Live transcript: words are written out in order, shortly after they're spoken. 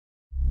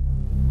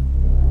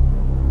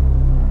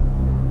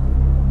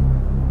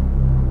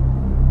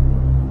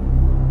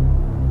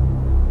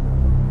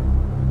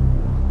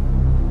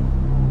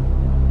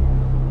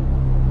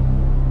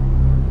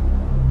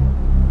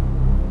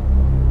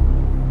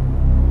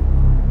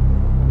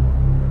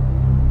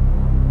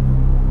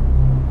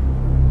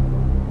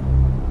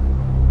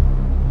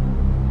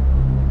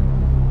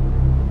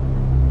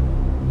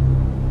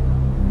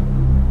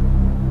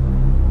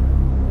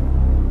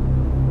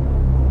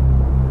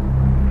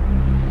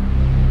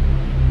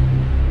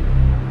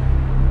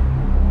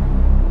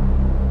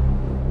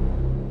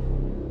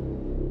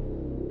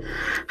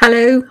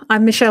Hello,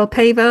 I'm Michelle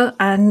Paver,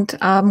 and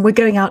we're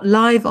going out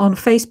live on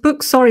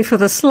Facebook. Sorry for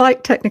the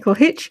slight technical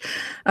hitch.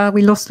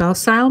 We lost our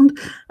sound.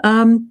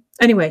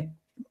 Anyway,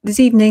 this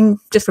evening,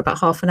 just for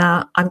about half an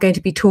hour, I'm going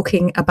to be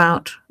talking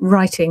about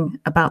writing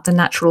about the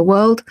natural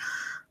world.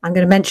 I'm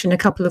going to mention a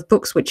couple of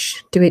books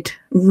which do it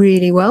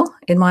really well,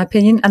 in my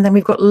opinion, and then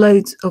we've got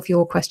loads of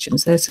your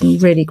questions. There's some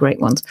really great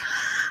ones.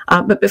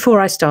 But before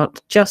I start,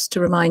 just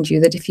to remind you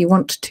that if you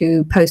want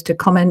to post a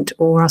comment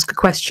or ask a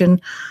question,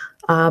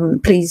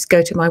 please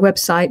go to my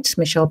website,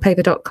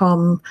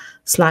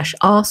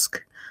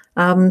 michellepaver.com/ask.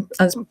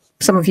 As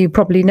some of you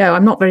probably know,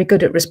 I'm not very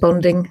good at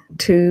responding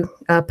to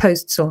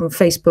posts on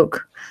Facebook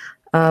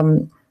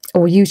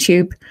or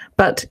YouTube,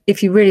 but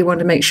if you really want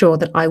to make sure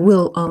that I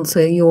will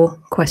answer your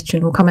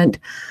question or comment,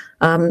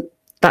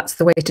 that's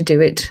the way to do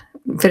it.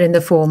 Fill in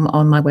the form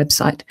on my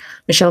website,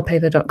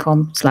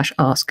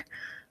 michellepaver.com/ask.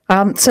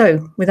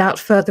 So without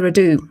further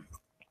ado,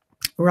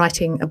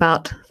 writing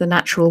about the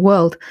natural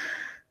world.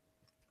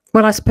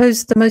 Well, I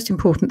suppose the most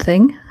important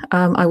thing,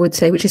 I would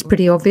say, which is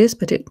pretty obvious,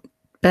 but it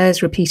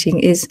bears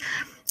repeating, is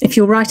if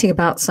you're writing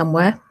about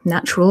somewhere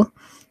natural,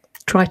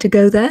 try to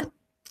go there.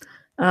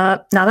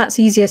 Now, that's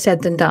easier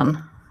said than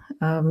done.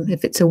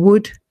 If it's a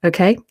wood,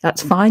 okay,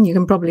 that's fine. You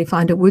can probably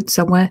find a wood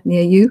somewhere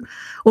near you,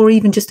 or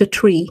even just a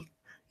tree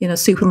in a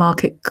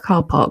supermarket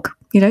car park.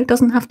 You know, it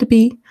doesn't have to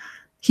be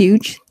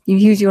huge. You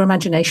use your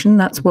imagination.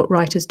 That's what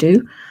writers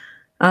do.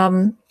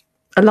 A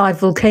live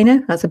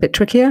volcano, that's a bit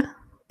trickier,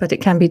 but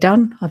it can be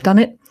done. I've done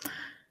it.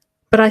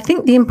 But I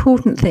think the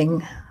important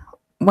thing,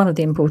 one of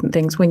the important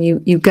things when you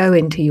go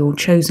into your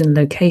chosen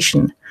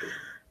location,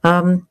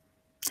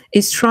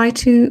 is try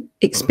to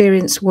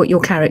experience what your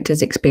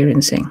character's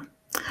experiencing.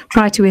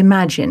 Try to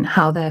imagine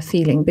how they're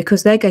feeling,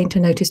 because they're going to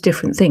notice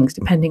different things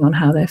depending on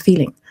how they're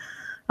feeling.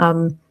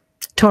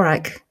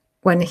 Torak,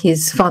 when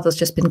his father's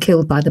just been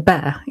killed by the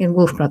bear in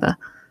Wolf Brother,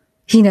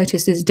 he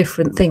notices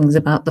different things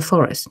about the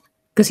forest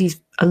because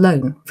he's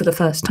alone for the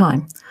first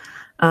time.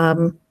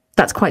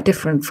 That's quite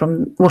different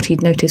from what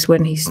he'd noticed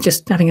when he's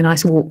just having a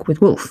nice walk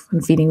with Wolf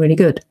and feeling really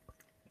good.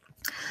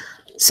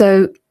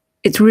 So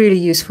it's really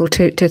useful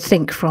to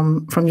think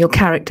from your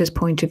character's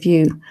point of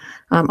view.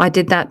 I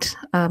did that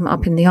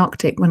up in the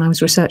Arctic when I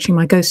was researching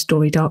my ghost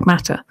story, Dark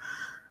Matter.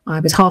 I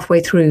was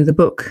halfway through the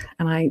book,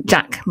 and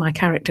Jack, my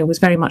character, was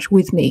very much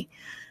with me.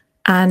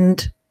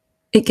 And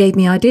it gave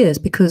me ideas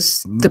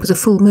because there was a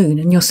full moon,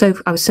 and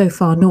I was so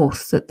far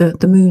north that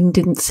the moon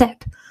didn't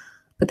set.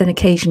 But then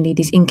occasionally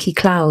these inky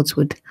clouds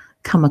would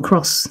come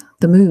across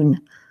the moon.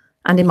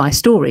 And in my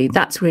story,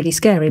 that's really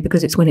scary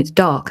because it's when it's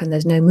dark and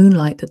there's no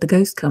moonlight that the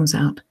ghost comes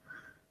out.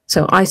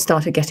 So I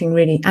started getting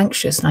really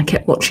anxious and I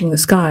kept watching the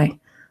sky.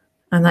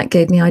 And that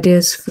gave me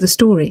ideas for the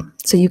story.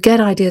 So you get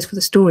ideas for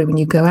the story when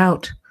you go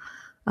out,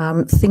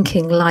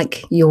 thinking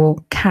like your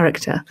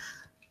character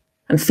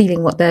and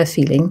feeling what they're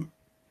feeling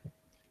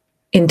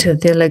into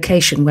the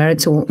location where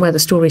the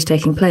story is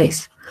taking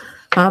place.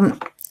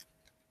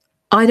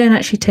 I don't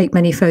actually take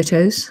many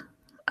photos.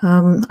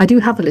 I do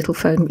have a little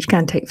phone which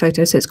can take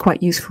photos, so it's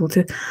quite useful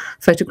to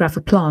photograph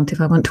a plant if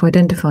I want to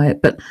identify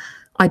it. But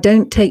I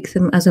don't take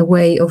them as a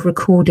way of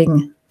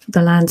recording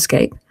the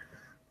landscape,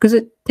 because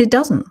it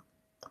doesn't.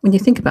 When you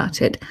think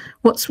about it,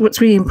 what's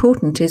really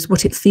important is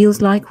what it feels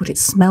like, what it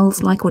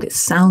smells like, what it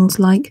sounds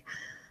like.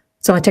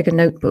 So I take a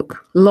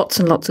notebook, lots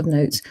and lots of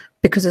notes,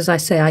 because as I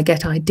say, I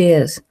get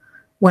ideas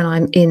when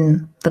I'm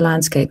in the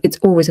landscape. It's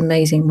always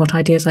amazing what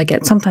ideas I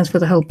get, sometimes for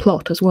the whole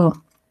plot as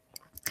well.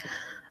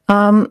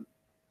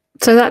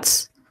 So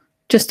that's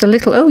just a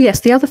little. Oh yes,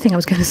 the other thing I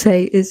was going to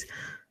say is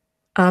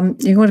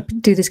you want to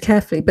do this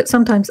carefully, but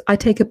sometimes I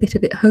take a bit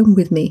of it home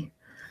with me.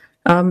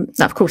 Now,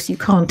 of course, you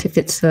can't if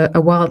it's a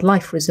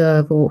wildlife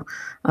reserve, or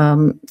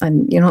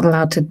and you're not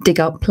allowed to dig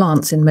up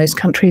plants in most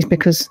countries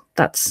because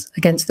that's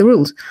against the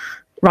rules.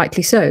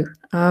 Rightly so.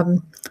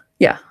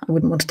 Yeah, I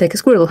wouldn't want to take a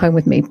squirrel home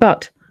with me,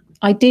 but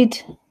I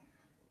did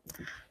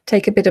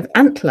take a bit of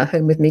antler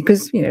home with me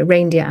because, you know,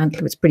 reindeer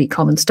antler is pretty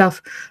common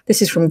stuff.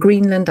 This is from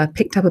Greenland. I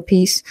picked up a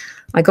piece.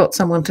 I got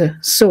someone to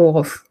saw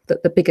off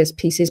the biggest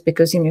pieces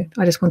because, you know,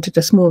 I just wanted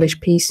a smallish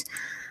piece.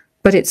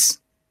 But it's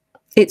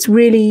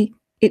really,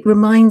 it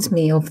reminds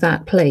me of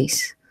that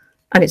place.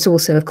 And it's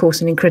also, of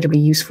course, an incredibly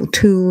useful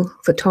tool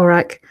for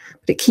Torak,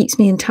 but it keeps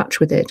me in touch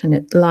with it, and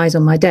it lies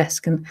on my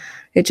desk and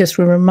it just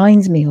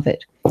reminds me of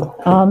it.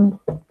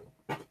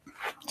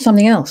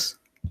 Something else.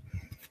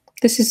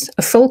 This is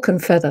a falcon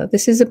feather.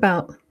 This is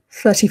about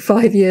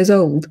 35 years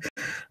old.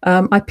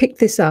 I picked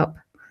this up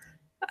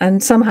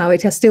and somehow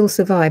it has still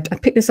survived. I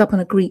picked this up on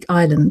a Greek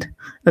island,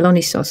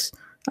 Elonisos.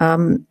 I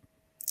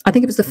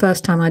think it was the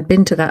first time I'd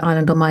been to that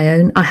island on my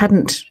own. I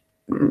hadn't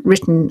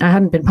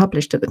been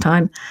published at the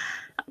time,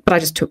 but I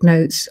just took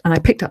notes and I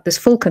picked up this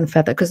falcon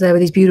feather because there were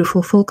these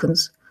beautiful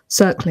falcons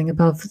circling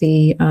above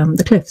the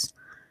cliffs.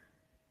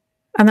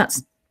 And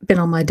that's been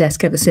on my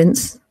desk ever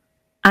since.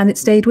 And it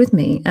stayed with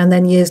me. And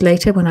then years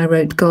later, when I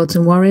wrote Gods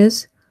and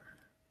Warriors,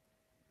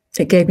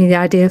 it gave me the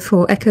idea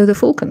for Echo the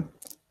Falcon.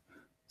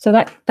 So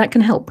that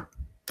can help.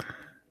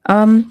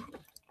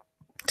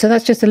 So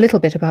that's just a little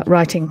bit about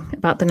writing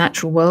about the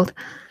natural world.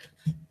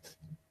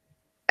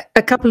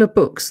 A couple of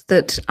books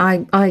that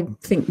I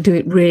think do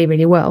it really,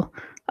 really well.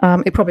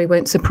 It probably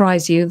won't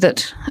surprise you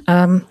that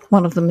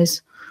one of them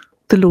is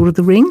The Lord of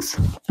the Rings.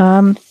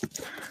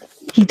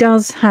 He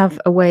does have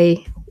a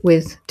way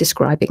with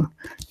describing.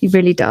 He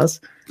really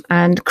does.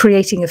 And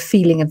creating a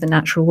feeling of the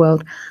natural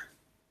world.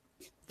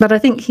 But I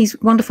think he's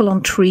wonderful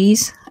on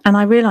trees. And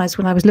I realized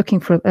when I was looking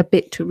for a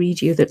bit to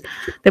read you that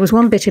there was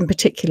one bit in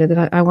particular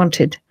that I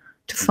wanted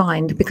to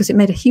find because it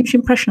made a huge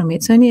impression on me.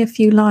 It's only a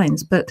few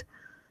lines, but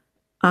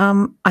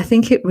I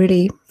think it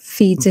really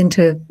feeds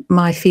into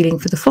my feeling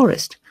for the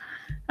forest.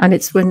 And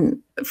it's when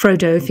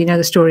Frodo, if you know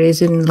the story,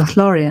 is in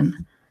Lothlorien,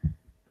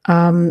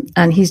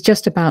 and he's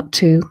just about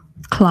to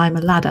climb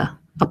a ladder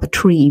up a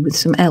tree with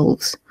some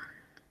elves.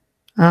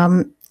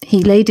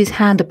 He laid his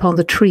hand upon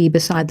the tree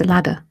beside the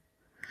ladder.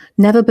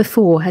 Never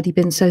before had he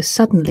been so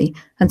suddenly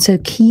and so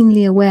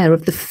keenly aware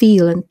of the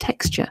feel and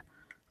texture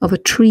of a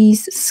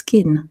tree's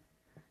skin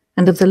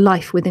and of the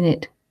life within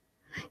it.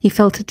 He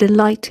felt a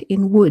delight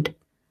in wood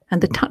and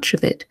the touch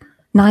of it,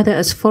 neither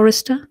as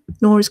forester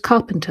nor as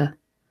carpenter.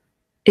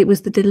 It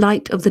was the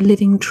delight of the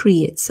living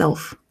tree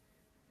itself.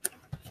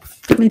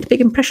 It made a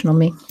big impression on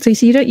me. So you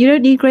see, you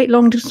don't need great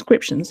long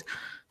descriptions.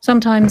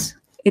 Sometimes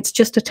it's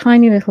just a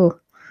tiny little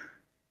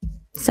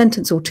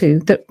sentence or two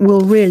that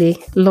will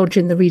really lodge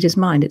in the reader's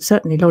mind. It's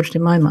certainly lodged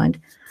in my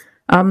mind.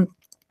 And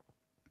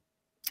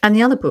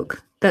the other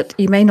book that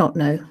you may not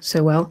know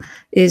so well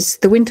is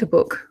The Winter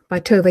Book by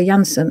Tove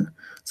Jansson.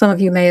 Some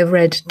of you may have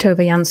read Tove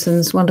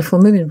Jansson's wonderful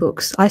Moomin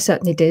books. I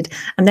certainly did.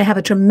 And they have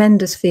a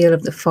tremendous feel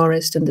of the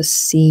forest and the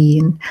sea.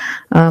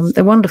 And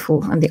they're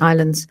wonderful, and the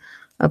islands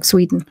of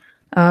Sweden.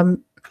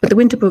 But The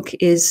Winter Book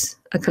is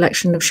a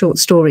collection of short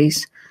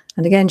stories.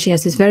 And again, she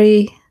has this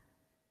very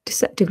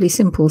deceptively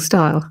simple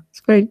style.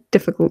 It's very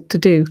difficult to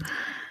do.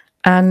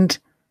 And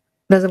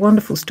there's a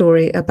wonderful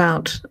story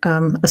about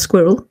a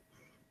squirrel.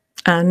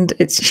 And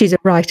she's a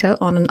writer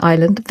on an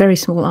island, a very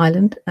small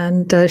island,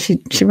 and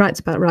she writes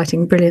about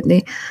writing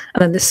brilliantly.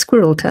 And then this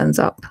squirrel turns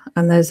up,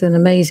 and there's an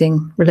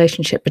amazing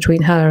relationship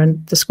between her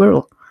and the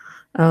squirrel.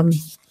 I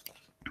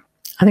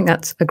think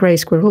that's a grey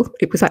squirrel.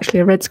 It was actually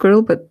a red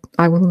squirrel, but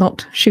I will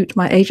not shoot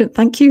my agent.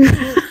 Thank you.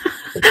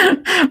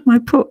 My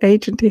poor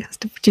agent, he has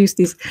to produce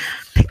these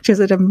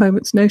pictures at a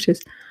moment's notice.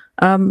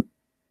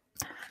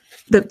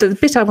 The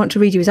bit I want to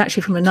read you is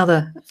actually from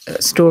another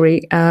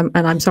story, and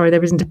I'm sorry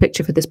there isn't a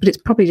picture for this, but it's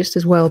probably just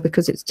as well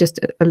because it's just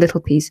a little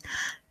piece.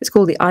 It's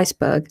called The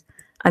Iceberg,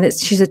 and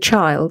she's a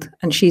child,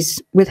 and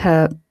she's with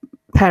her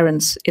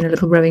parents in a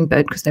little rowing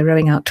boat because they're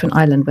rowing out to an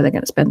island where they're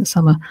going to spend the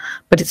summer,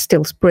 but it's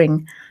still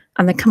spring,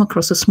 and they come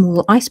across a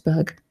small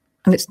iceberg,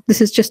 and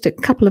this is just a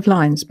couple of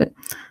lines, but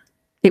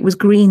it was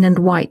green and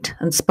white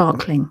and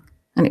sparkling,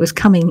 and it was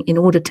coming in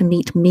order to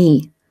meet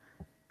me.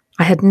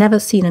 I had never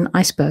seen an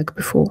iceberg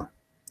before.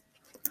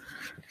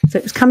 So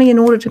it was coming in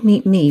order to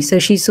meet me. So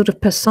she sort of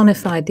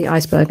personified the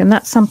iceberg. And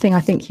that's something I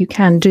think you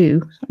can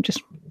do. I'm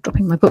just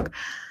dropping my book.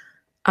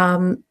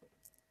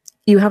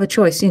 You have a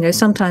choice.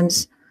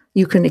 Sometimes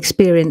you can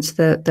experience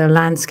the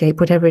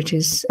landscape, whatever it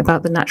is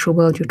about the natural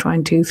world you're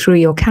trying to, through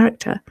your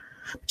character.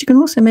 But you can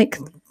also make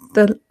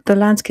the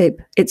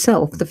landscape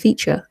itself, the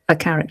feature, a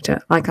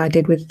character, like I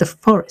did with the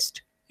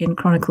forest in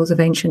Chronicles of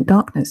Ancient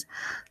Darkness.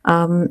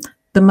 The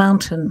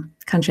mountain,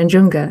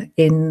 Kanchenjunga,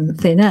 in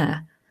Thin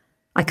Air.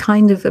 I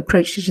kind of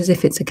approached it as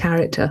if it's a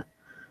character,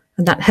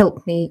 and that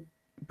helped me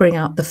bring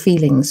out the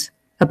feelings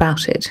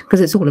about it,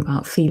 because it's all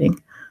about feeling,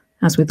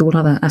 as with all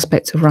other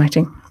aspects of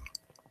writing.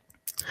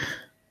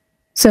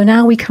 So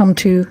now we come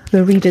to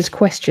the reader's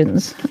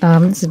questions.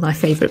 This is my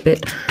favourite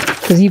bit,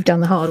 because you've done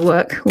the hard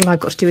work. All I've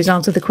got to do is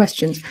answer the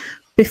questions.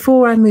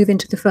 Before I move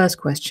into the first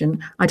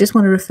question, I just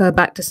want to refer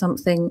back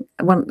to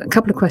a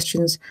couple of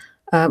questions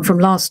from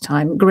last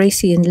time.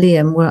 Gracie and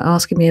Liam were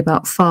asking me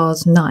about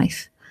Far's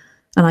knife.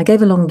 And I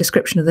gave a long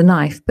description of the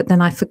knife, but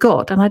then I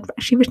forgot, and I'd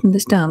actually written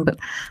this down, but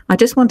I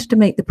just wanted to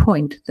make the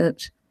point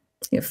that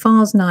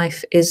Far's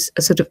knife is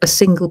a sort of a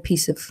single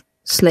piece of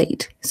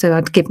slate. So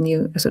I'd given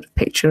you a sort of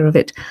picture of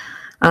it.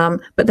 But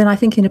then I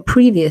think in a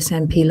previous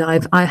MP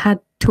Live, I had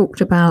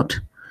talked about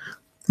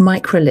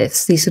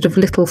microliths, these sort of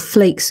little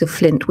flakes of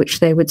flint,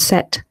 which they would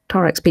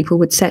Thorax people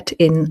would set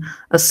in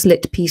a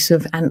slit piece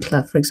of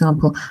antler, for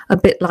example, a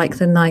bit like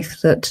the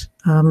knife that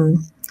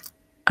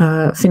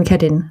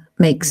Finkedin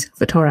makes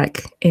for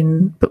Torak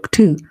in book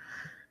 2.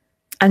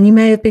 And you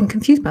may have been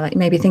confused by that. You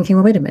may be thinking,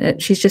 well, wait a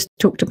minute, she's just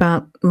talked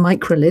about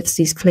microliths,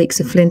 these flakes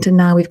of flint, and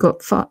now we've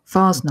got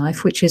Far's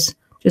knife, which is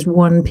just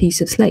one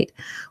piece of slate.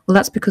 Well,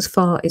 that's because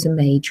Far is a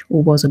mage,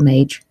 or was a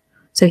mage.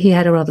 So he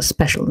had a rather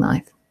special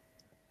knife,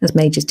 as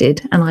mages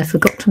did, and I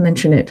forgot to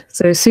mention it.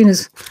 So as soon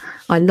as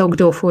I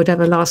logged off or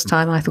whatever last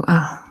time, I thought,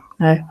 oh,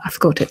 no, I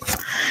forgot it.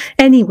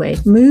 Anyway,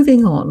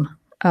 moving on.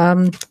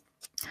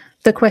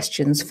 The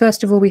questions.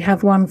 First of all, we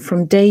have one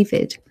from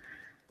David.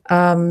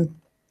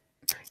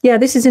 Yeah,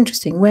 this is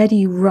interesting. Where do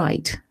you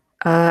write?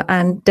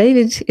 And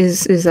David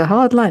is a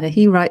hardliner.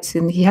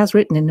 He has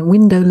written in a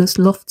windowless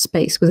loft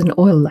space with an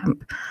oil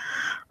lamp.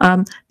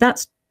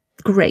 That's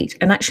great.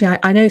 And actually,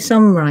 I know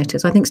some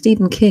writers. I think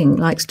Stephen King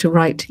likes to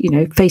write,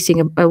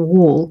 facing a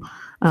wall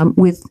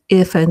with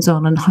earphones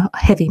on and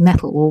heavy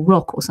metal or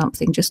rock or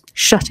something, just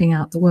shutting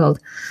out the world.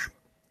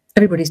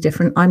 Everybody's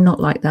different. I'm not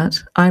like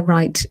that. I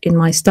write in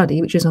my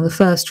study, which is on the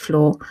first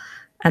floor,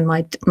 and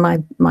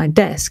my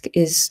desk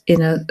is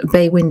in a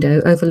bay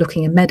window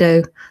overlooking a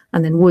meadow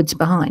and then woods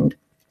behind.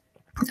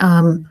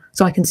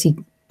 So I can see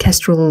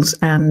kestrels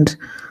and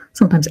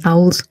sometimes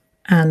owls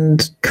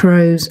and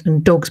crows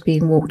and dogs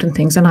being walked and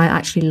things. And I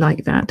actually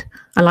like that.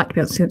 I like to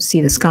be able to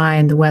see the sky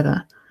and the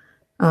weather.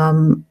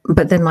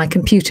 But then my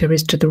computer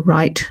is to the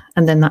right,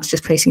 and then that's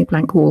just facing a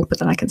blank wall, but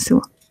then I can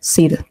still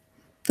see the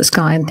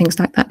sky and things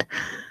like that.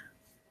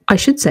 I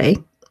should say,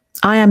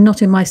 I am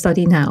not in my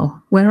study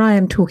now. Where I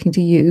am talking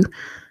to you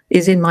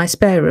is in my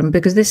spare room,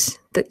 because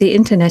the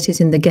internet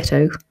is in the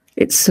ghetto.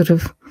 It's sort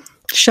of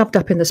shoved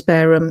up in the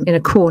spare room in a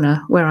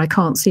corner where I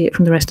can't see it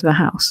from the rest of the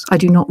house. I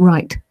do not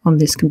write on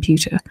this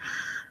computer.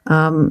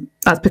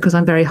 That's because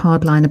I'm very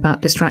hardline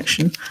about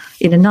distraction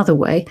in another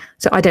way.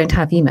 So I don't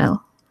have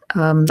email.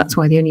 That's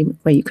why the only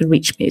way you can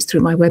reach me is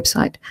through my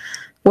website.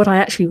 What I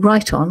actually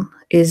write on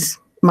is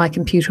my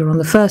computer on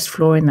the first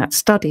floor in that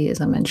study,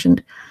 as I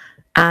mentioned.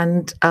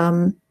 And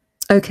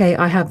okay,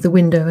 I have the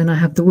window and I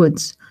have the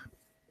woods,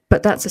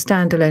 but that's a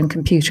standalone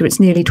computer. It's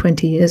nearly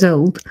 20 years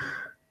old.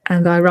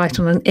 And I write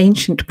on an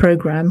ancient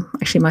program.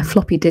 Actually, my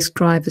floppy disk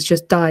drive has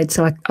just died,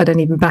 so I don't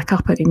even back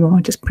up anymore.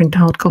 I just print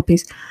hard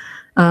copies.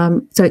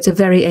 So it's a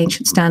very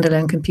ancient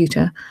standalone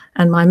computer.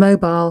 And my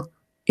mobile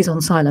is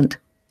on silent.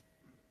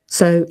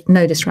 So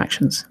no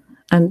distractions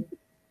and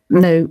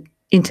no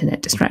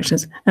internet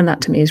distractions. And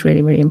that to me is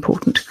really, really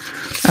important.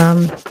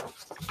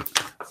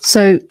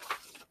 So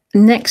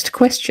next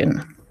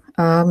question.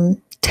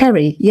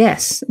 Terry,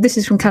 yes, this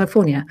is from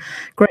California.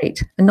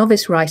 Great. A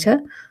novice writer.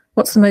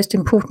 What's the most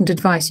important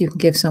advice you can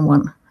give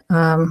someone?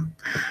 Oh,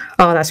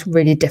 that's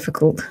really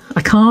difficult.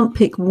 I can't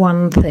pick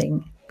one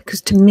thing,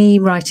 because to me,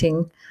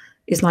 writing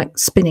is like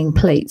spinning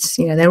plates.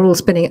 They're all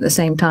spinning at the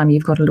same time.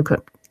 You've got to look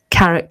at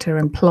character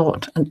and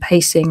plot and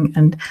pacing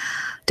and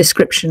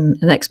description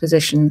and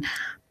exposition.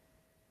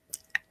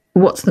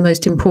 What's the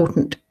most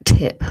important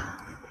tip?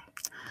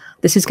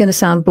 This is going to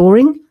sound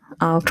boring.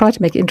 I'll try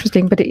to make it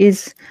interesting, but it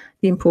is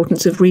the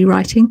importance of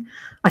rewriting.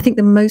 I think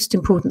the most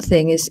important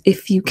thing is,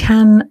 if you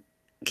can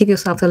give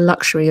yourself the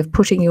luxury of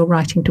putting your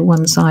writing to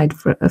one side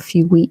for a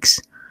few weeks,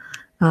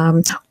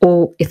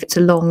 or if it's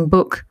a long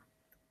book,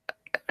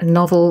 a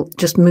novel,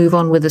 just move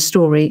on with the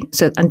story,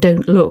 and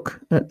don't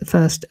look at the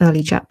first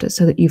early chapters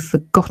so that you've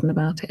forgotten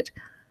about it,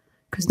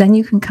 because then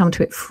you can come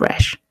to it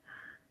fresh,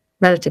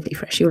 relatively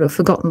fresh. You'll have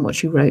forgotten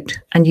what you wrote,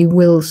 and you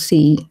will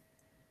see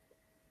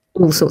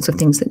all sorts of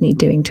things that need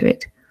doing to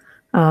it.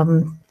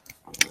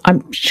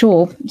 I'm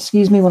sure,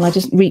 excuse me while I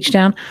just reach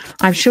down,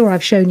 I'm sure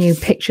I've shown you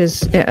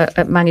pictures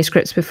at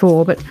manuscripts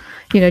before, but,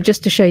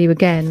 just to show you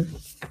again,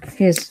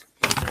 this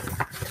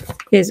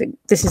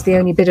is the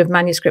only bit of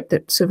manuscript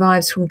that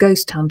survives from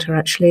Ghost Hunter,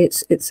 actually.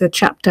 It's a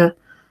chapter,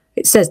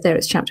 it says there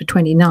it's chapter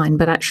 29,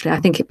 but actually I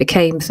think it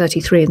became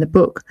 33 in the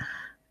book.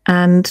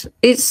 And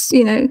it's,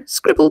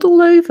 scribbled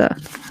all over.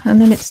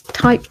 And then it's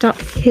typed up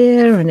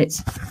here and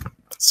it's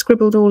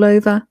scribbled all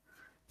over.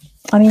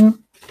 I mean,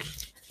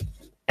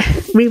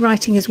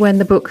 rewriting is when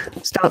the book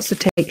starts to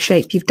take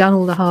shape. You've done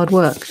all the hard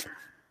work.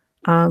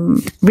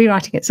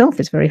 Rewriting itself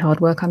is very hard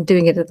work. I'm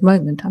doing it at the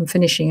moment. I'm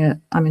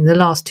in the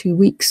last 2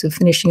 weeks of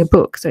finishing a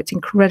book, so it's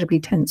incredibly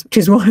tense, which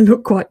is why I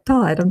look quite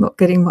tired. I'm not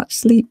getting much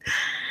sleep,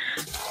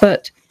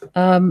 but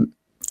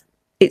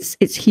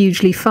it's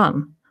hugely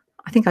fun.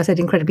 I think I said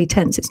incredibly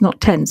tense. It's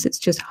not tense. It's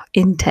just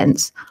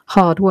intense,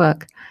 hard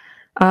work.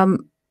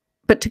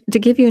 But to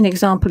give you an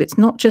example, it's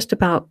not just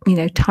about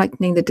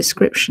tightening the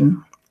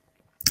description.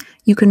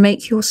 You can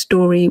make your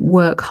story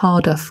work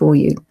harder for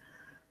you.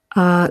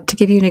 To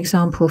give you an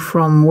example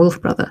from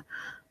Wolf Brother,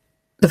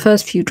 the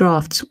first few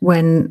drafts,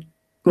 when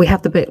we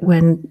have the bit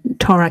when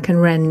Torak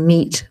and Ren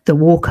meet the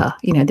Walker,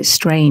 this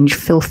strange,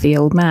 filthy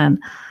old man,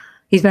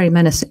 he's very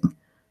menacing.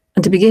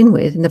 And to begin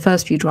with, in the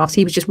first few drafts,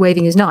 he was just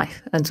waving his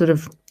knife and sort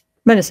of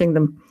menacing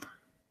them.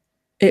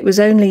 It was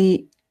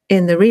only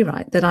in the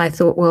rewrite that I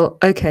thought, well,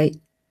 okay,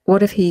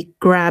 what if he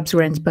grabs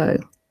Ren's bow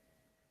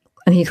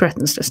and he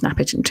threatens to snap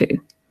it in two?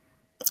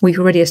 We've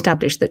already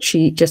established that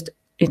she just,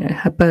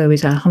 her bow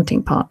is her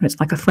hunting partner. It's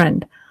like a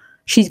friend.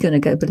 She's going to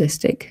go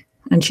ballistic.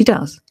 And she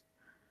does.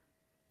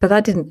 But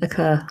that didn't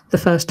occur the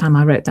first time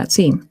I wrote that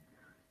scene.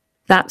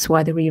 That's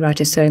why the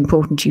rewrite is so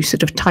important. You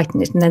sort of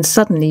tighten it. And then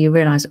suddenly you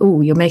realize,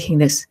 oh, you're making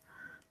this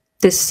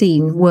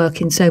scene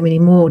work in so many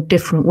more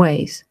different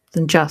ways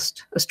than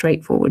just a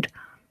straightforward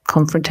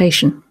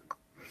confrontation.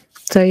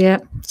 So yeah,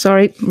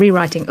 sorry,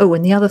 rewriting. Oh,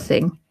 and the other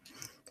thing,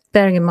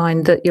 bearing in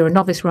mind that you're a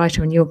novice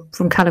writer and you're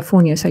from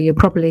California, so you're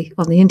probably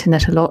on the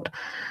internet a lot.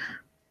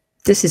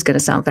 This is going to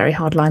sound very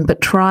hardline,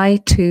 but try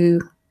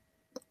to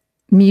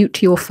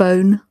mute your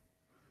phone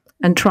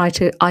and try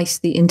to ice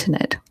the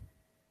internet.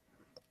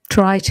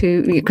 Try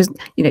to, because,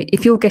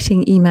 if you're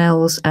getting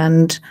emails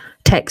and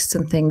texts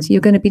and things,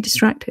 you're going to be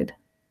distracted.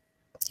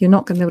 you're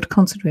not going to be able to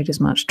concentrate as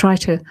much.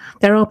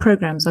 There are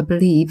programs, I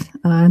believe,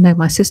 I know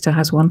my sister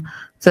has one,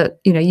 that,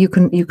 you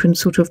can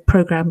sort of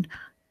program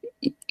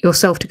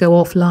yourself to go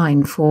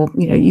offline for,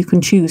 you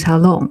can choose how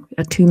long,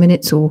 2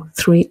 minutes or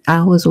 3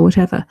 hours or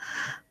whatever.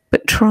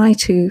 But try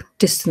to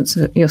distance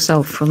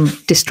yourself from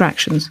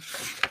distractions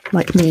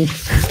like me.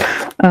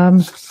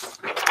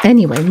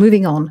 Anyway,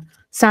 moving on.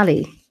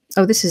 Sally.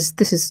 Oh, this is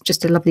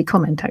just a lovely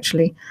comment,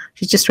 actually.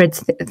 She's just read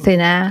Thin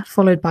Air,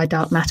 followed by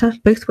Dark Matter.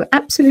 Both were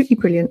absolutely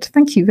brilliant.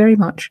 Thank you very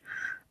much.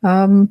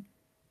 I'm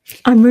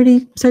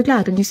really so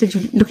glad. And you said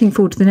you're looking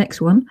forward to the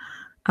next one.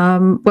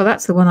 Well,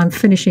 that's the one I'm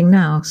finishing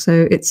now.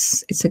 So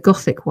it's a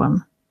Gothic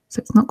one.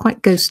 So it's not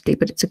quite ghostly,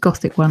 but it's a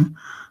Gothic one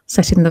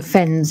set in the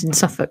Fens in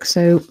Suffolk.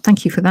 So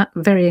thank you for that.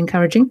 Very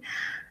encouraging.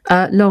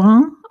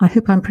 Laurent, I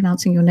hope I'm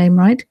pronouncing your name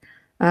right.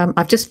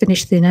 I've just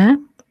finished Thin Air.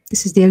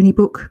 This is the only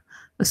book,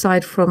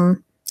 aside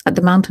from At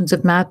the Mountains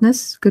of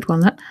Madness, good one,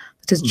 that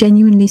has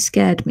genuinely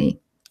scared me.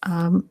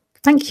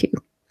 Thank you.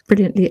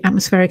 Brilliantly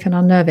atmospheric and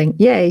unnerving.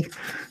 Yay.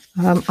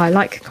 I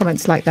like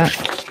comments like that.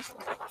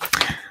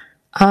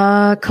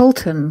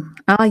 Colton.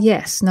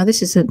 Yes. Now,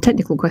 this is a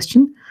technical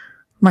question.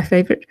 My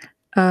favourite.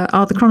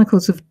 Are the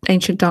Chronicles of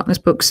Ancient Darkness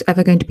books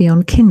ever going to be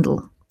on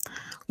Kindle?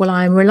 Well,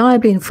 I'm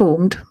reliably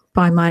informed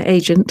by my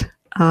agent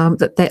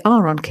that they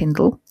are on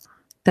Kindle.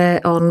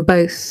 They're on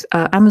both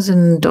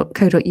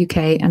amazon.co.uk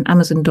and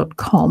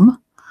amazon.com.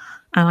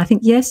 And I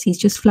think, yes, he's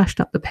just flashed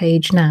up the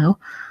page now.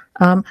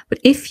 But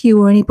if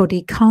you or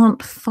anybody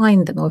can't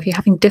find them, or if you're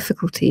having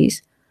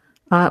difficulties,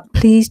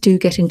 please do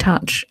get in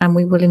touch and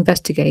we will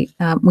investigate.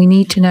 We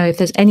need to know if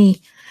there's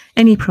any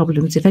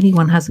problems, if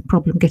anyone has a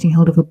problem getting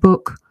hold of a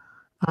book,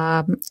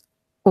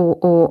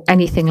 or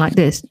anything like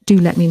this, do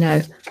let me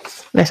know.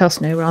 Let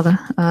us know, rather.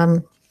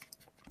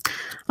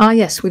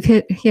 Yes,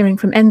 we're hearing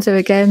from Enzo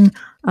again.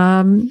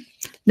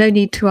 No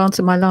need to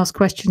answer my last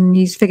question.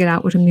 He's figured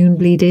out what a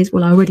moonbleed is.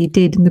 Well, I already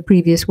did in the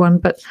previous one,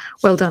 but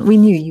well done. We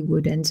knew you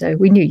would, Enzo.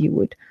 We knew you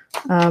would.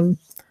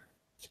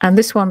 And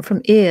this one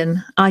from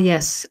Ian.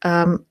 Yes,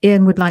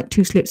 Ian would like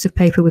 2 slips of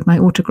paper with my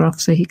autograph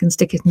so he can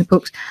stick it in the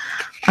books.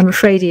 I'm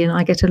afraid, Ian,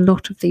 I get a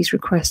lot of these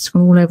requests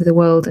from all over the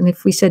world. And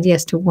if we said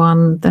yes to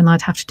one, then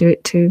I'd have to do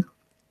it to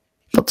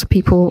lots of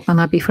people and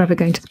I'd be forever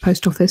going to the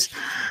post office.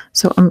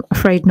 So I'm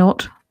afraid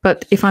not.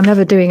 But if I'm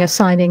ever doing a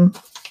signing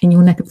in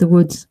your neck of the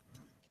woods,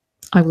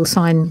 I will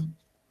sign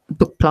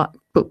book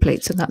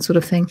plates and that sort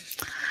of thing.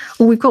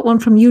 Well, we've got one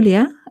from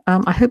Yulia.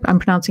 I hope I'm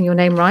pronouncing your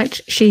name right.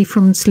 She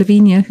from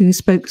Slovenia, who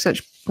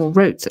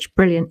wrote such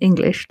brilliant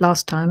English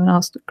last time and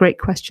asked great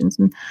questions.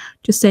 And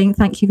just saying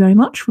thank you very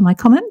much for my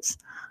comments.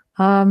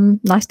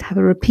 Nice to have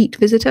a repeat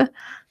visitor.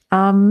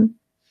 And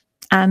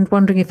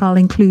wondering if I'll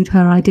include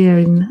her idea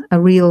in a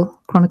real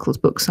Chronicles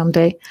book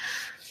someday.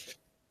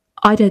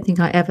 I don't think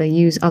I ever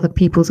use other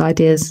people's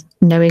ideas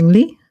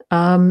knowingly.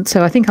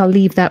 So I think I'll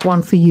leave that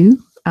one for you.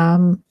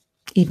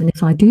 Even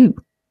if I do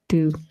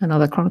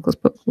another Chronicles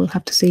book, we'll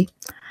have to see.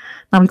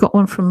 Now we've got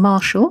one from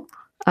Marshall,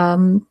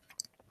 and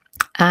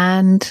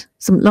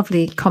some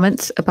lovely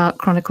comments about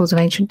Chronicles of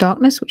Ancient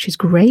Darkness, which is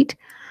great.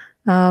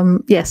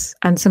 Yes,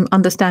 and some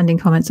understanding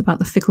comments about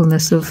the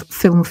fickleness of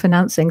film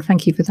financing.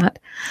 Thank you for that.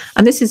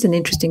 And this is an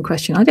interesting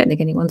question. I don't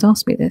think anyone's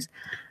asked me this.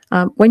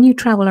 When you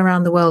travel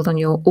around the world on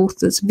your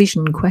author's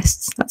vision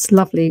quests, that's a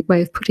lovely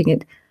way of putting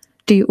it,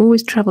 do you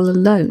always travel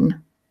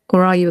alone,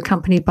 or are you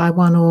accompanied by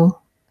one or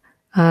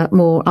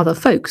more other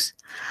folks?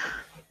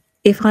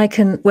 If I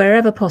can,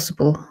 wherever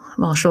possible,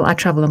 Marshall, I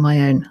travel on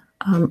my own.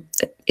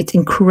 It's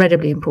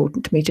incredibly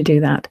important to me to do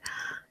that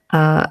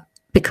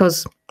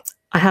because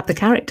I have the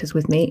characters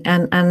with me.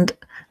 And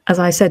as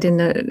I said in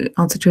the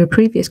answer to a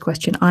previous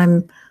question,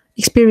 I'm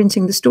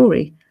experiencing the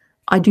story.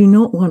 I do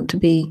not want to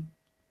be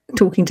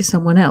talking to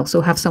someone else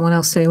or have someone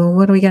else say, well,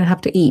 what are we going to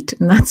have to eat?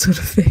 And that sort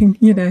of thing,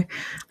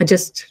 I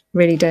just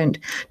really don't.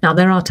 Now,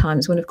 there are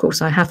times when, of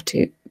course, I have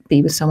to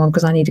be with someone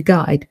because I need a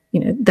guide.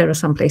 There are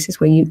some places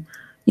where you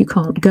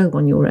can't go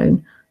on your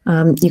own.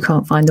 You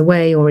can't find the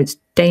way, or it's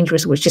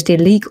dangerous, or it's just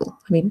illegal.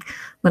 I mean,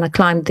 when I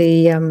climbed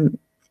the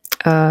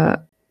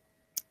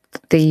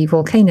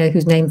volcano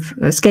whose name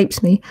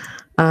escapes me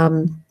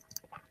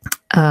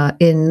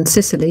in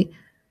Sicily,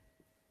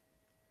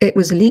 it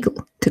was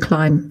illegal to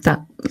climb that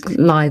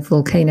live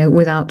volcano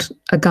without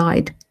a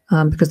guide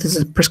because there's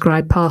a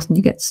prescribed path and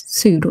you get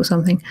sued or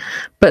something.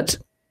 But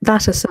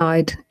that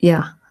aside,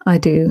 yeah, I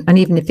do. And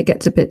even if it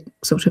gets a bit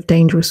sort of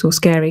dangerous or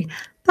scary,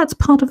 that's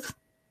part of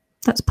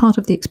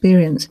the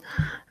experience.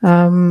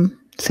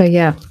 So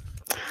yeah,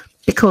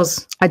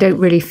 because I don't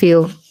really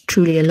feel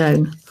truly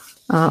alone.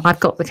 I've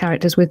got the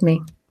characters with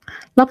me.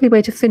 Lovely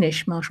way to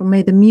finish, Marshall.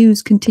 May the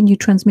muse continue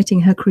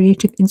transmitting her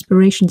creative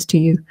inspirations to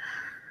you.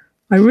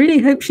 I really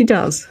hope she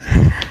does.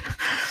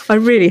 I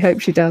really hope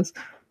she does.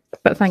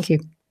 But thank you.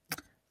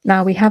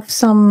 Now we have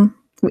some,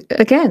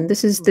 again,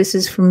 this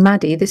is from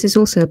Maddie. This is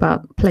also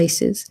about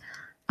places.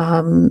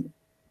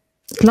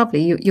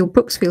 Lovely. Your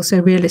books feel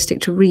so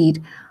realistic to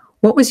read.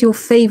 What was your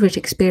favorite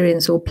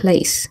experience or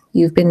place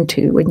you've been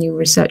to when you were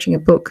researching a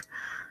book?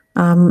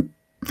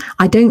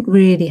 I don't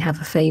really have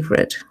a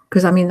favourite,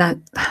 because I mean that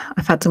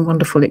I've had some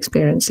wonderful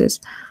experiences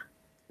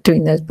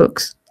doing those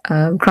books,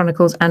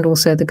 chronicles, and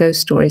also the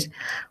ghost stories.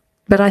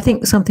 But I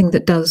think something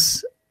that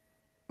does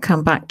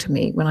come back to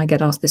me when I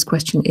get asked this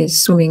question is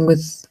swimming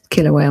with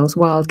killer whales,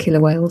 wild killer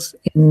whales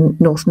in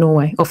North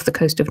Norway, off the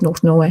coast of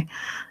North Norway.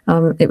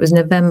 It was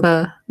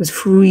November, it was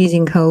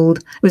freezing cold.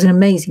 It was an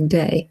amazing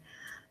day.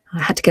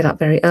 I had to get up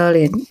very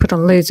early and put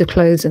on loads of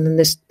clothes, and then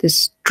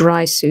this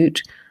dry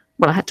suit.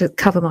 Well, I had to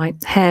cover my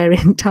hair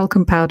in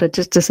talcum powder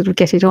just to sort of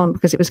get it on,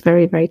 because it was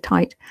very, very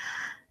tight.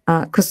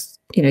 Because,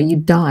 you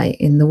die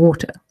in the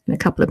water in a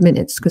couple of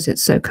minutes because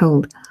it's so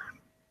cold.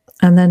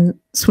 And then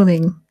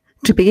swimming,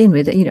 to begin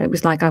with, it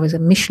was like I was a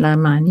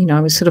Michelin man,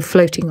 I was sort of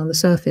floating on the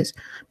surface.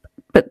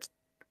 But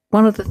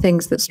one of the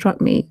things that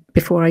struck me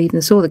before I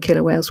even saw the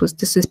killer whales was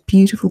just this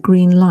beautiful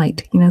green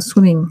light,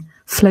 swimming,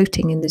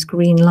 floating in this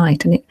green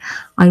light. And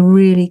I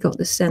really got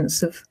the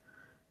sense of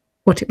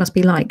what it must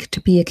be like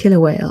to be a killer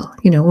whale,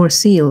 or a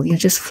seal. You're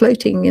just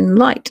floating in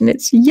light, and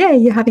it's, yay,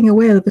 you're having a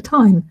whale of a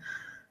time.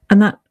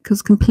 And that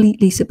has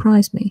completely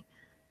surprised me.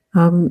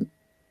 And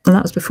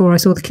that was before I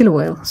saw the killer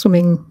whale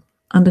swimming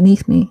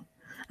underneath me,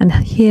 and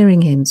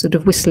hearing him sort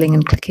of whistling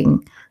and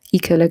clicking,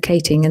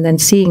 echolocating, and then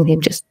seeing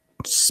him just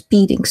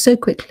speeding so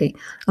quickly.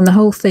 And the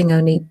whole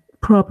thing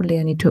probably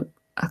only took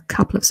a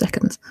couple of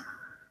seconds.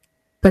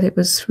 But it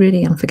was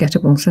really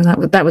unforgettable. So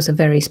that was a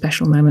very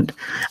special moment.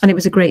 And it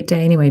was a great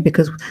day anyway,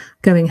 because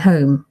going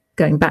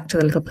back to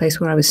the little place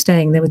where I was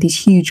staying, there were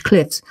these huge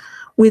cliffs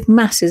with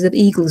masses of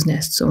eagles'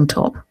 nests on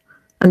top.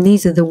 And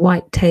these are the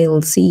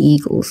white-tailed sea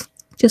eagles,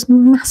 just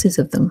masses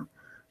of them,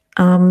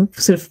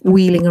 sort of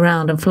wheeling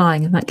around and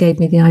flying. And that gave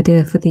me the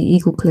idea for the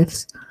eagle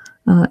cliffs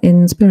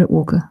in Spirit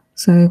Walker.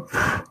 So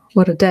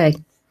what a day.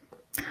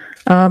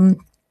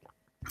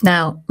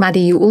 Now,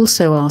 Maddie, you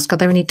also ask, are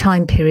there any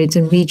time periods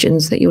and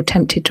regions that you're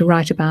tempted to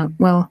write about?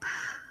 Well,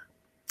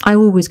 I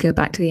always go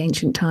back to the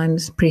ancient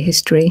times,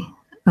 prehistory.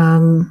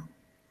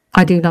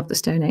 I do love the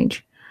Stone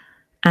Age,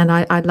 and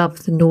I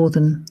love the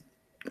northern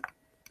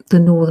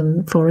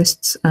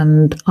forests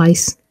and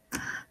ice,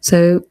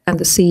 and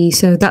the sea.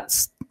 So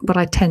that's what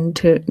I tend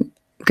to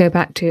go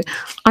back to.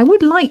 I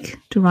would like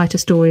to write a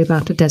story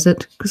about a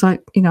desert, because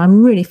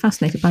I'm really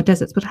fascinated by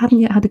deserts, but I haven't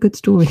yet had a good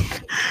story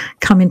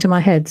come into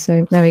my head.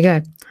 So there we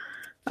go.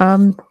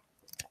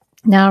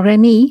 Now,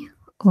 Remy,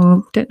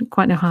 or don't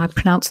quite know how I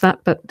pronounce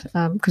that, but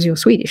because you're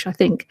Swedish, I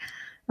think.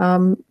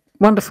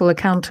 Wonderful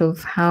account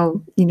of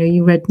how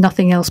you read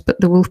nothing else but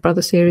the Wolf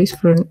Brother series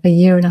for a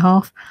year and a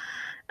half,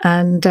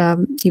 and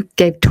you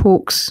gave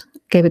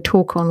a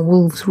talk on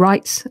wolves'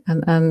 rights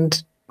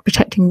and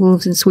protecting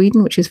wolves in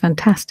Sweden, which is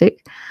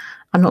fantastic.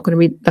 I'm not going to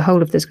read the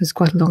whole of this because it's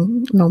quite a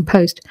long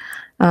post.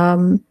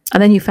 And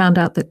then you found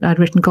out that I'd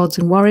written Gods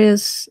and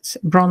Warriors,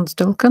 Bronze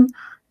Dolken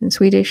in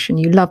Swedish, and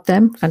you loved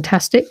them.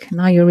 Fantastic.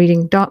 Now you're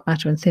reading Dark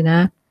Matter and Thin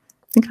Air.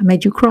 I think I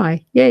made you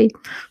cry. Yay.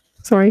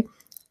 Sorry.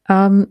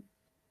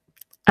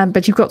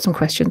 But you've got some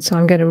questions, so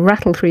I'm going to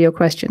rattle through your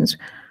questions.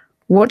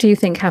 What do you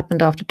think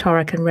happened after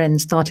Torek and Ren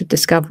started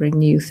discovering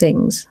new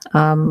things?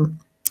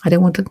 I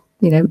don't want to,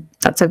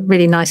 that's a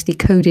really nicely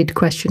coded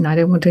question. I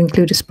don't want to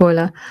include a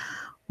spoiler.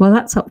 Well,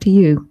 that's up to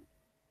you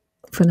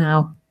for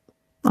now.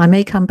 I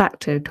may come back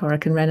to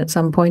Torek and Ren at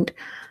some point,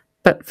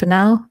 but for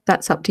now,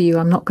 that's up to you.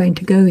 I'm not going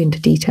to go into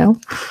detail.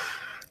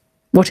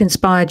 What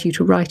inspired you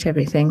to write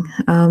everything?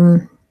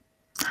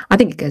 I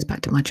think it goes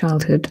back to my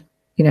childhood.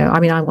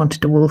 I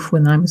wanted a wolf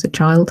when I was a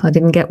child. I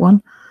didn't get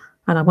one.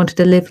 And I wanted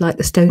to live like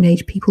the Stone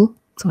Age people.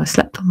 So I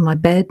slept on my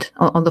bed,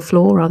 on the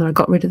floor, rather. I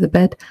got rid of the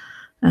bed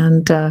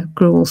and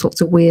grew all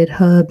sorts of weird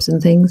herbs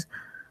and things.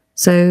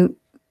 So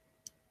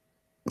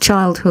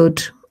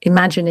childhood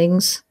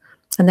imaginings,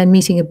 and then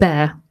meeting a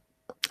bear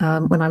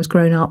when I was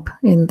grown up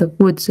in the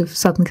woods of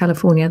Southern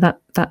California,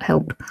 that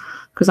helped,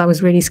 because I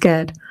was really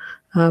scared.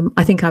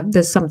 I think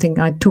there's something,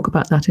 I talk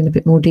about that in a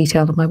bit more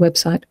detail on my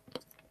website.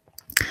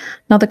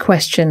 Another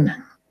question.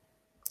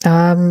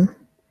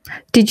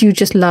 Did you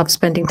just love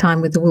spending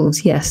time with the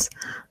wolves? Yes.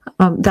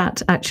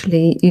 That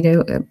actually,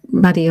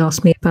 Maddie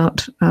asked me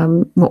about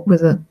what were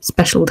the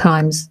special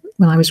times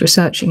when I was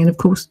researching. And of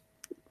course,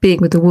 being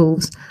with the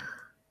wolves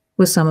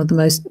was some of the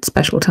most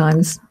special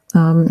times.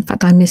 In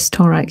fact, I miss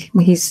Torek.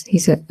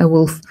 He's a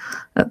wolf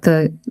at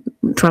the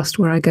trust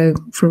where I go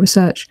for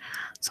research.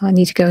 So I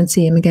need to go and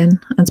see him again.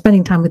 And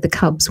spending time with the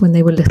cubs when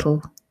they were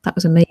little, that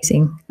was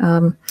amazing.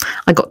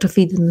 I got to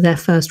feed them their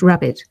first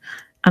rabbit.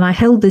 And I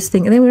held this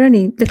thing, and they were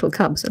only little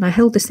cubs, and I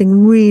held this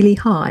thing really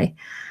high.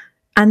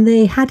 And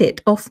they had it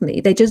off me.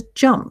 They just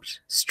jumped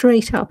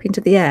straight up into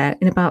the air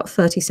in about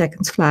 30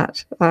 seconds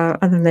flat.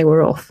 And then they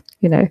were off,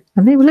 and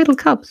they were little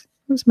cubs.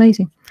 It was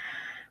amazing.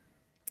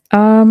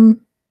 Oh,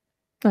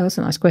 that's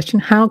a nice question.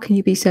 How can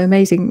you be so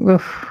amazing?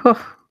 Well,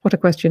 what a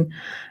question.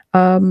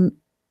 Hard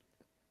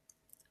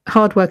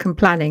work and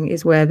planning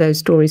is where those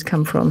stories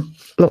come from.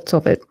 Lots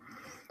of it.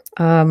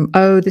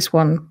 This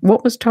one.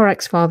 What was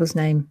Torek's father's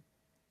name?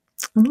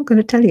 I'm not going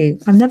to tell you.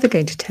 I'm never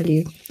going to tell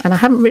you. And I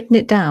haven't written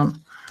it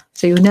down.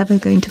 So you're never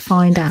going to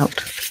find out.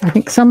 I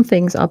think some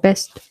things are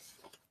best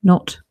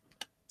not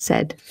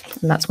said,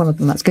 and that's one of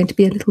them. That's going to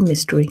be a little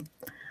mystery.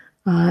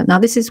 Now,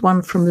 this is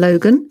one from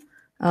Logan.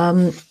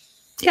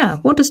 Yeah,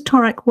 what does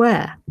Torak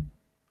wear?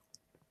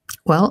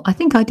 Well, I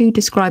think I do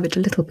describe it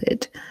a little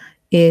bit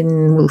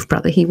in Wolf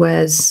Brother. He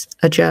wears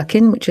a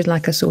jerkin, which is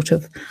like a sort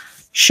of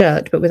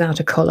shirt but without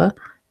a collar,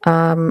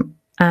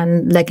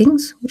 and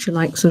leggings, which are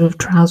like sort of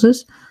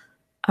trousers,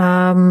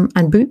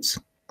 and boots.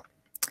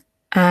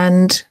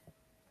 And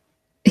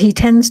he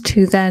tends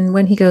to then,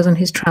 when he goes on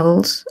his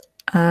travels,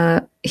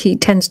 he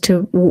tends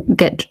to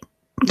get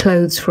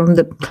clothes from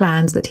the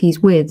clans that he's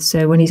with.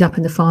 So when he's up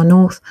in the far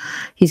north,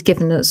 he's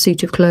given a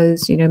suit of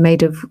clothes,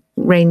 made of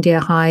reindeer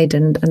hide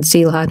and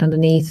seal hide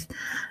underneath.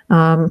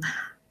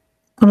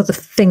 One of the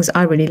things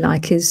I really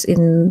like is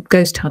in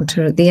Ghost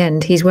Hunter at the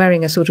end, he's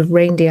wearing a sort of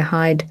reindeer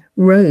hide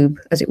robe,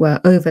 as it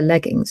were, over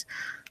leggings,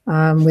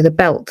 with a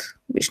belt,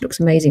 which looks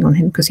amazing on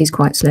him because he's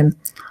quite slim.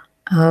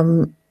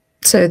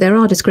 So there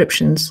are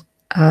descriptions,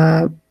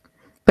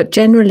 but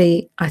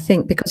generally, I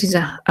think because he's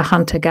a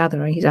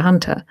hunter-gatherer, he's a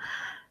hunter,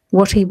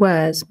 what he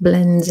wears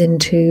blends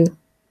into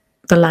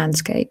the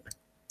landscape.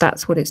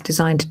 That's what it's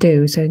designed to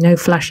do. So no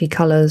flashy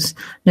colours,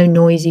 no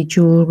noisy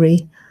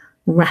jewellery,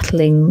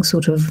 rattling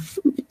sort of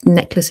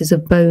necklaces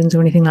of bones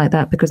or anything like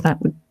that, because that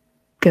would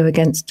go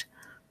against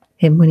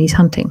him when he's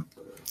hunting.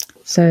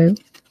 So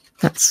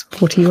that's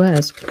what he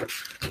wears.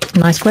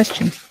 Nice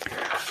question.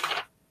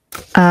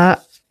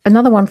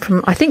 Another one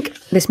from, I think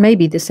this may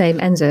be the same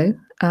Enzo,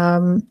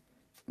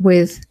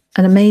 with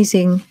an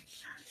amazing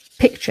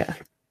picture.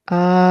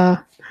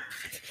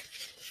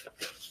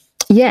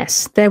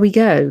 Yes, there we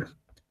go.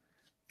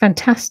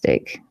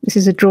 Fantastic. This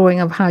is a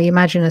drawing of how you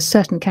imagine a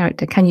certain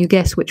character. Can you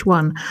guess which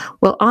one?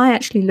 Well, I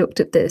actually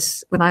looked at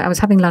this when I was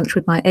having lunch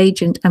with my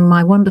agent and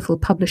my wonderful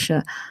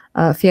publisher,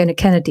 Fiona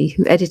Kennedy,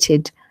 who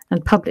edited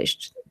and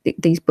published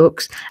these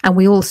books, and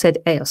we all said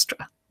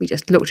Aostra. We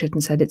just looked at it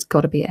and said, it's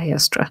got to be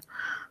Aostra.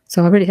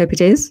 So I really hope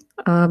it is.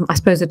 I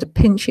suppose at a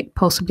pinch it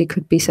possibly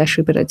could be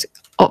Seshu, but it's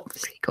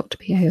obviously got to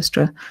be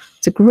Aostra.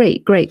 It's a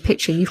great, great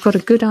picture. You've got a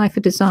good eye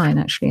for design,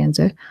 actually,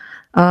 Enzo.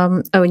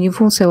 And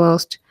you've also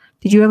asked,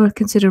 did you ever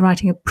consider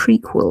writing a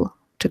prequel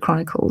to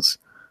Chronicles?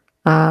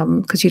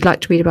 Because you'd like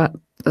to read about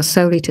the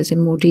Soul Eaters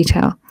in more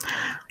detail.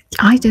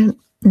 I don't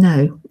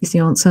know, is the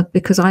answer,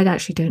 because I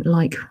actually don't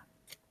like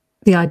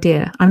the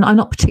idea. I'm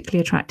not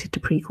particularly attracted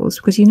to prequels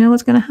because you know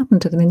what's going to happen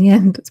to them in the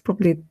end. It's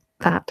probably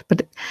that,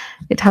 but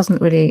it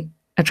hasn't really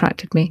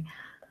attracted me.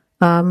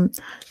 The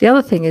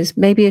other thing is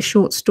maybe a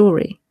short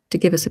story to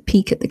give us a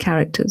peek at the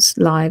characters'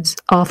 lives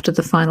after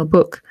the final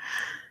book.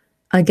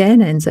 Again,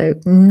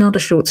 Enzo, not a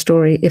short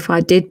story. If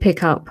I did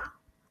pick up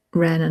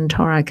Ren and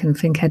Torak and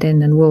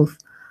Finkheadin and Wolf,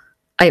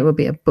 it would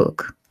be a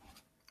book.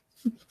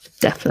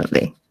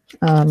 Definitely.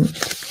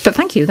 But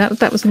thank you.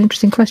 That was an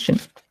interesting question.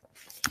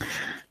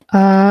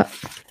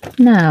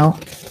 Now,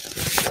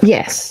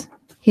 yes,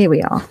 here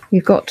we are.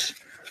 We've got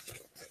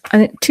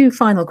two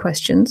final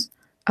questions.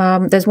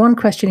 There's one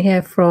question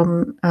here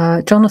from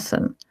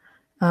Jonathan,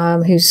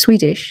 who's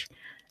Swedish,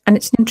 and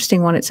it's an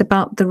interesting one. It's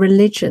about the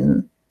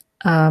religion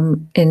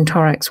in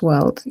Torak's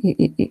world.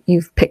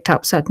 You've picked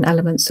up certain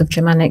elements of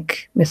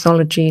Germanic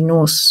mythology,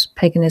 Norse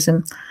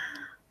paganism.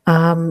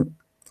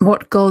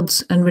 What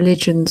gods and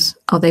religions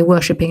are they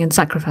worshipping and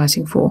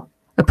sacrificing for,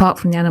 apart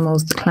from the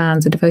animals the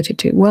clans are devoted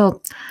to?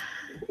 Well,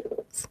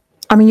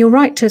 I mean, you're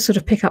right to sort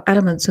of pick up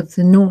elements of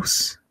the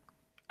Norse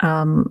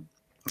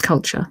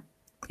culture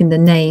in the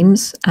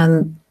names,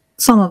 and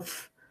some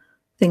of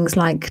things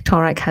like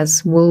Torak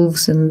has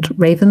wolves and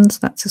ravens.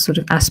 That's a sort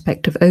of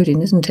aspect of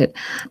Odin, isn't it?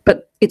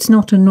 But it's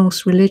not a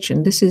Norse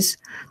religion. This is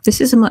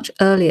a much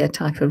earlier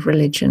type of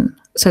religion.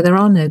 So there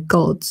are no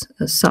gods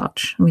as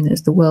such. I mean,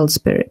 there's the world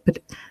spirit, but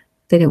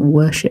they don't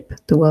worship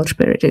the world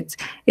spirit.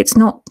 It's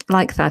not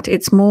like that.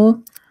 It's more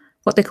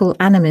what they call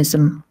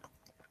animism.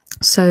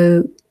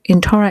 So in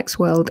Torak's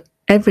world,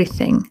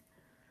 everything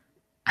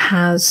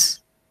is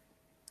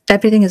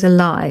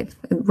alive.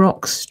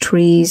 Rocks,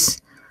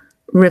 trees,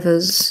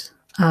 rivers,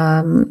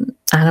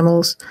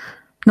 animals.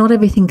 Not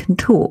everything can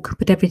talk,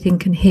 but everything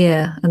can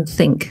hear and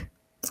think.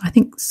 I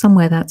think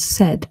somewhere that's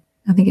said.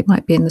 I think it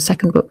might be in the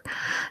second book.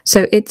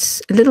 So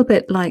it's a little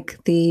bit like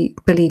the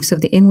beliefs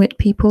of the Inuit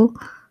people,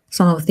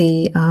 some of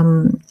the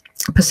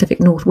Pacific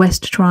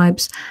Northwest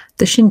tribes,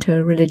 the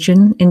Shinto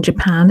religion in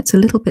Japan. It's a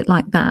little bit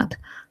like that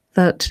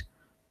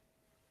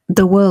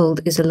the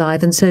world is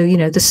alive. And so,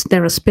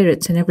 there are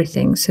spirits in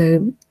everything.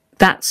 So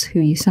that's who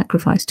you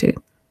sacrifice to.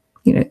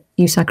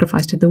 You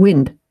sacrifice to the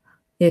wind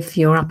if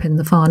you're up in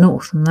the far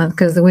north, and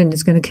because the wind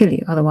is going to kill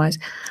you otherwise.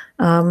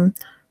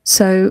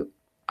 So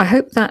I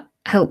hope that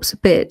helps a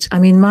bit. I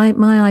mean,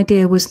 my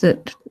idea was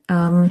that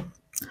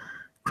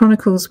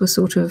Chronicles were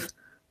sort of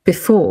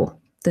before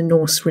the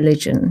Norse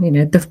religion,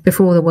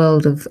 before the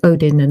world of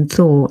Odin and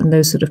Thor and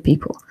those sort of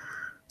people.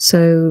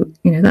 So,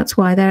 that's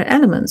why there are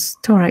elements.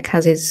 Torak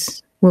has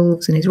his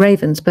wolves and his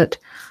ravens, but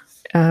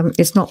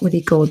it's not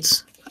really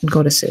gods and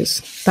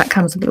goddesses. That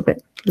comes a little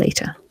bit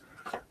later,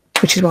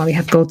 which is why we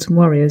have Gods and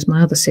Warriors,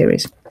 my other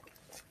series.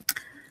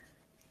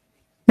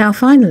 Now,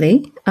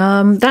 finally,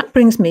 that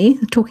brings me,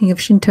 talking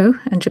of Shinto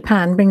and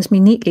Japan, brings me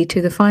neatly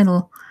to the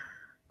final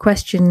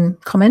question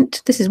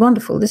comment. This is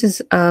wonderful. This is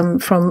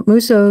from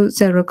Muso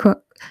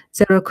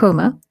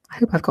Zerokoma. I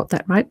hope I've got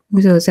that right.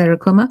 Muso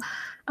Zerokoma,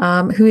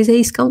 who is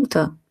a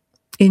sculptor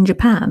in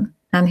Japan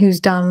and who's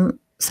done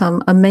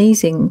some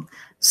amazing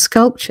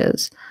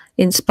sculptures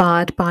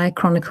inspired by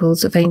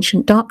Chronicles of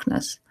Ancient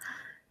Darkness.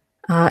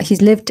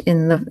 He's lived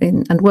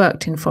and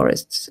worked in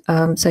forests,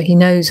 so he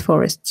knows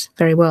forests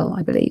very well,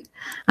 I believe.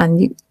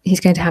 And he's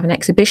going to have an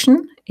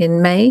exhibition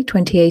in May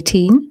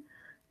 2018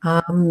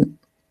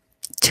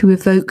 to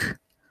evoke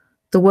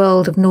the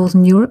world of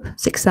Northern Europe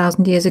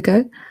 6,000 years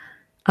ago.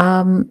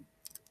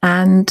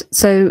 And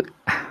so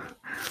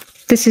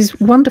this is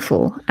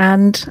wonderful.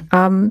 And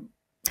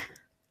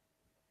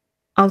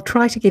I'll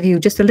try to give you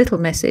just a little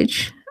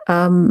message,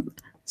 so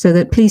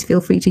that please feel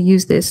free to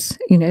use this,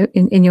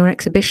 in your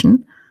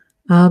exhibition.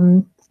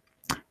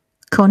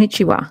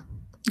 Konnichiwa.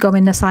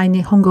 Gomen nasai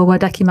nihongo wa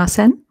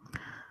dakimasen.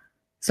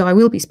 So I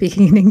will be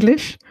speaking in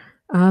English.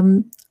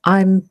 I'm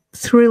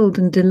thrilled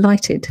and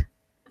delighted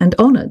and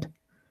honoured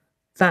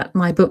that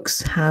my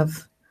books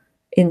have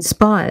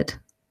inspired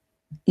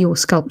your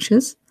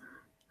sculptures.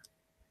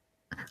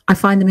 I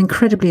find them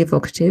incredibly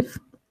evocative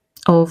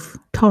of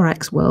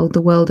Torak's world,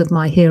 the world of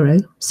my hero,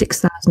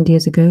 6,000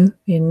 years ago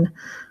in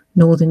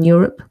Northern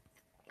Europe,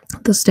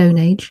 the Stone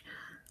Age.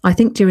 I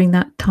think during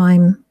that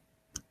time,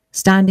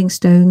 standing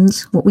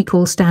stones, what we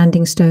call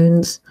standing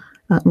stones,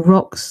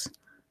 rocks,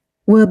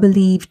 were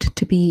believed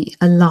to be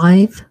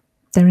alive.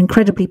 They're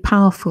incredibly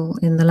powerful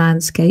in the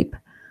landscape.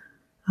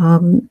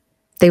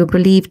 They were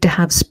believed to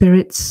have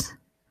spirits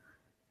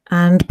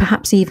and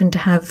perhaps even to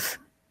have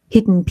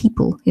hidden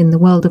people in the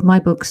world of my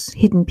books,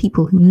 hidden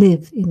people who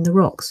live in the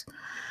rocks.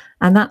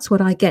 And that's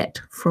what I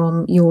get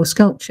from your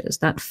sculptures,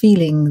 that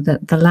feeling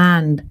that the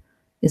land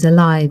is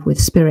alive with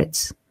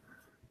spirits.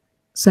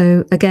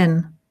 So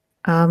again,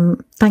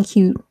 thank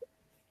you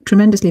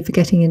tremendously for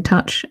getting in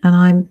touch, and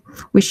I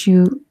wish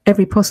you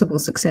every possible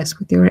success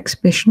with your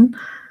exhibition.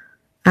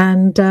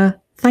 And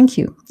thank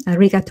you.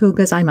 Arigatou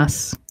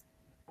gozaimasu.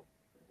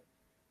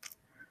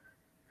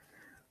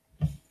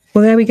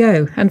 Well, there we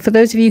go. And for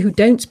those of you who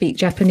don't speak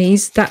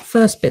Japanese, that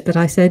first bit that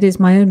I said is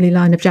my only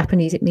line of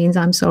Japanese. It means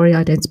I'm sorry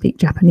I don't speak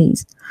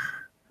Japanese.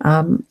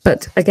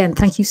 But again,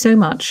 thank you so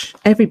much,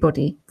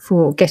 everybody,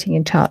 for getting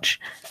in touch.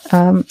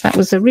 That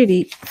was a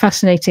really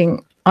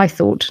fascinating, I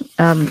thought,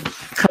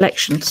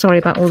 collection. Sorry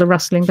about all the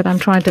rustling, but I'm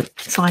trying to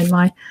find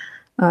my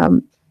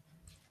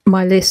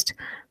my list.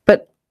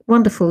 But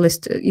wonderful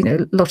list,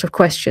 a lot of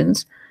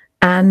questions.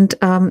 And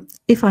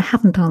if I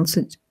haven't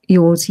answered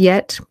yours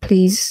yet,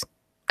 please,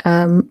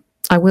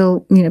 I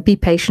will, be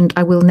patient.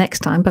 I will next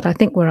time, but I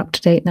think we're up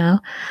to date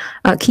now.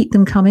 Keep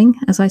them coming.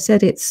 As I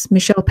said, it's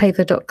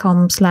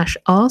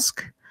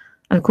michellepaver.com/ask.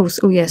 And of course,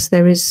 oh yes,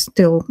 there is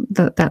still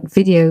that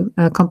video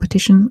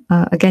competition.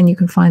 Again, you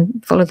can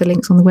follow the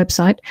links on the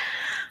website.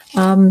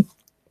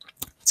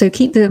 So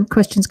keep the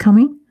questions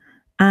coming,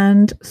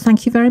 and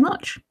thank you very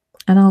much.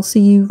 And I'll see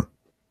you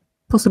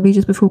possibly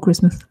just before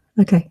Christmas.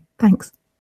 Okay, thanks.